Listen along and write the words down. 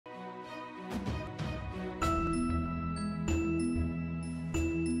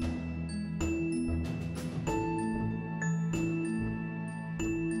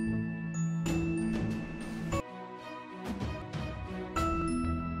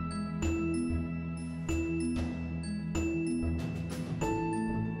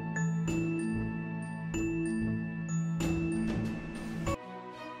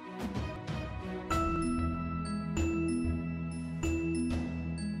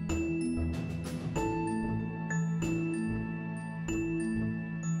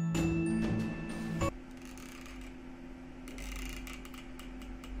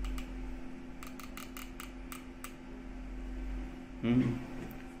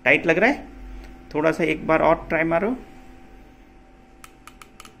Tight लग रहा है? थोड़ा सा एक बार और ट्राई मारो।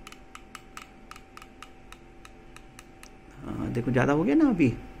 हाँ देखो ज़्यादा हो गया ना, अभी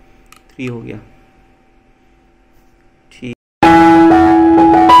 3 हो गया। ठीक।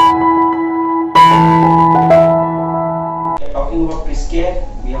 Talking about TrisCaRe,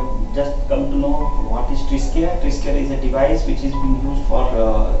 we have just come to know what is TrisCaRe. TrisCaRe is a device which is being used for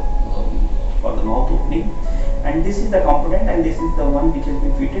the mouth opening, and this is the component, and this is the one which has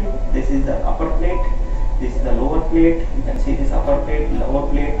been fitted. This is the upper plate, this is the lower plate. You can see this upper plate, lower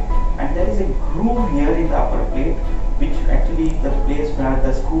plate, and there is a groove here in the upper plate, which actually is the place where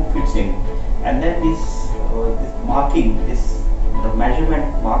the screw fits in. And then this marking, the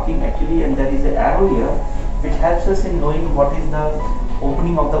measurement marking actually, and there is an arrow here which helps us in knowing what is the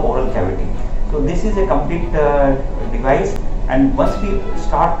opening of the oral cavity. So this is a complete device, and once we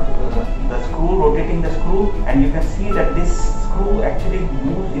start the screw, rotating the screw, and you can see that this screw actually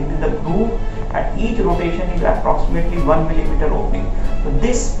moves into the groove, and each rotation is approximately 1 millimeter opening. So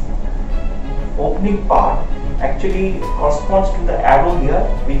this opening part actually corresponds to the arrow here,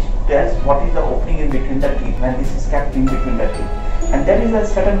 which tells what is the opening in between the teeth when this is kept in between the teeth. And there is a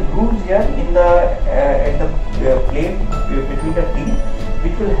certain grooves here in the at the plate between the teeth,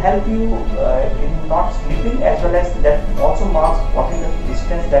 which will help you in not slipping, as well as that also marks what is the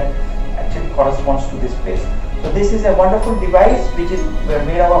distance that actually corresponds to this place. So this is a wonderful device which is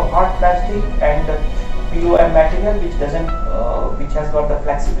made out of hard plastic and POM material, which has got the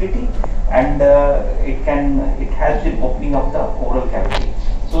flexibility, and it helps in opening up the oral cavity.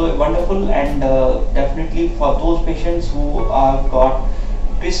 So wonderful, and definitely for those patients who have got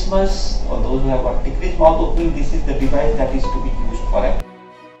Trismus or those who have got decreased mouth opening, this is the device that is to be used for it.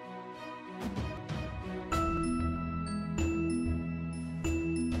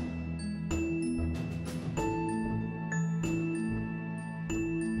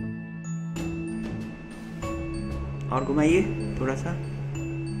 और घुमाइए थोड़ा सा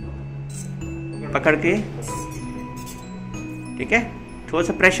पकड़ के, ठीक है? थोड़ा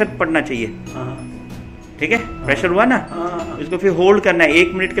सा pressure पड़ना चाहिए, ठीक है? प्रेशर हुआ ना, इसको फिर होल्ड करना है,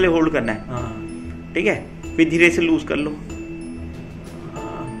 1 मिनट के लिए होल्ड करना है, ठीक है? फिर धीरे से लूज कर लो।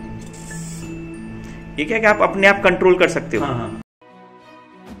 ये क्या कि आप अपने आप कंट्रोल कर सकते हो।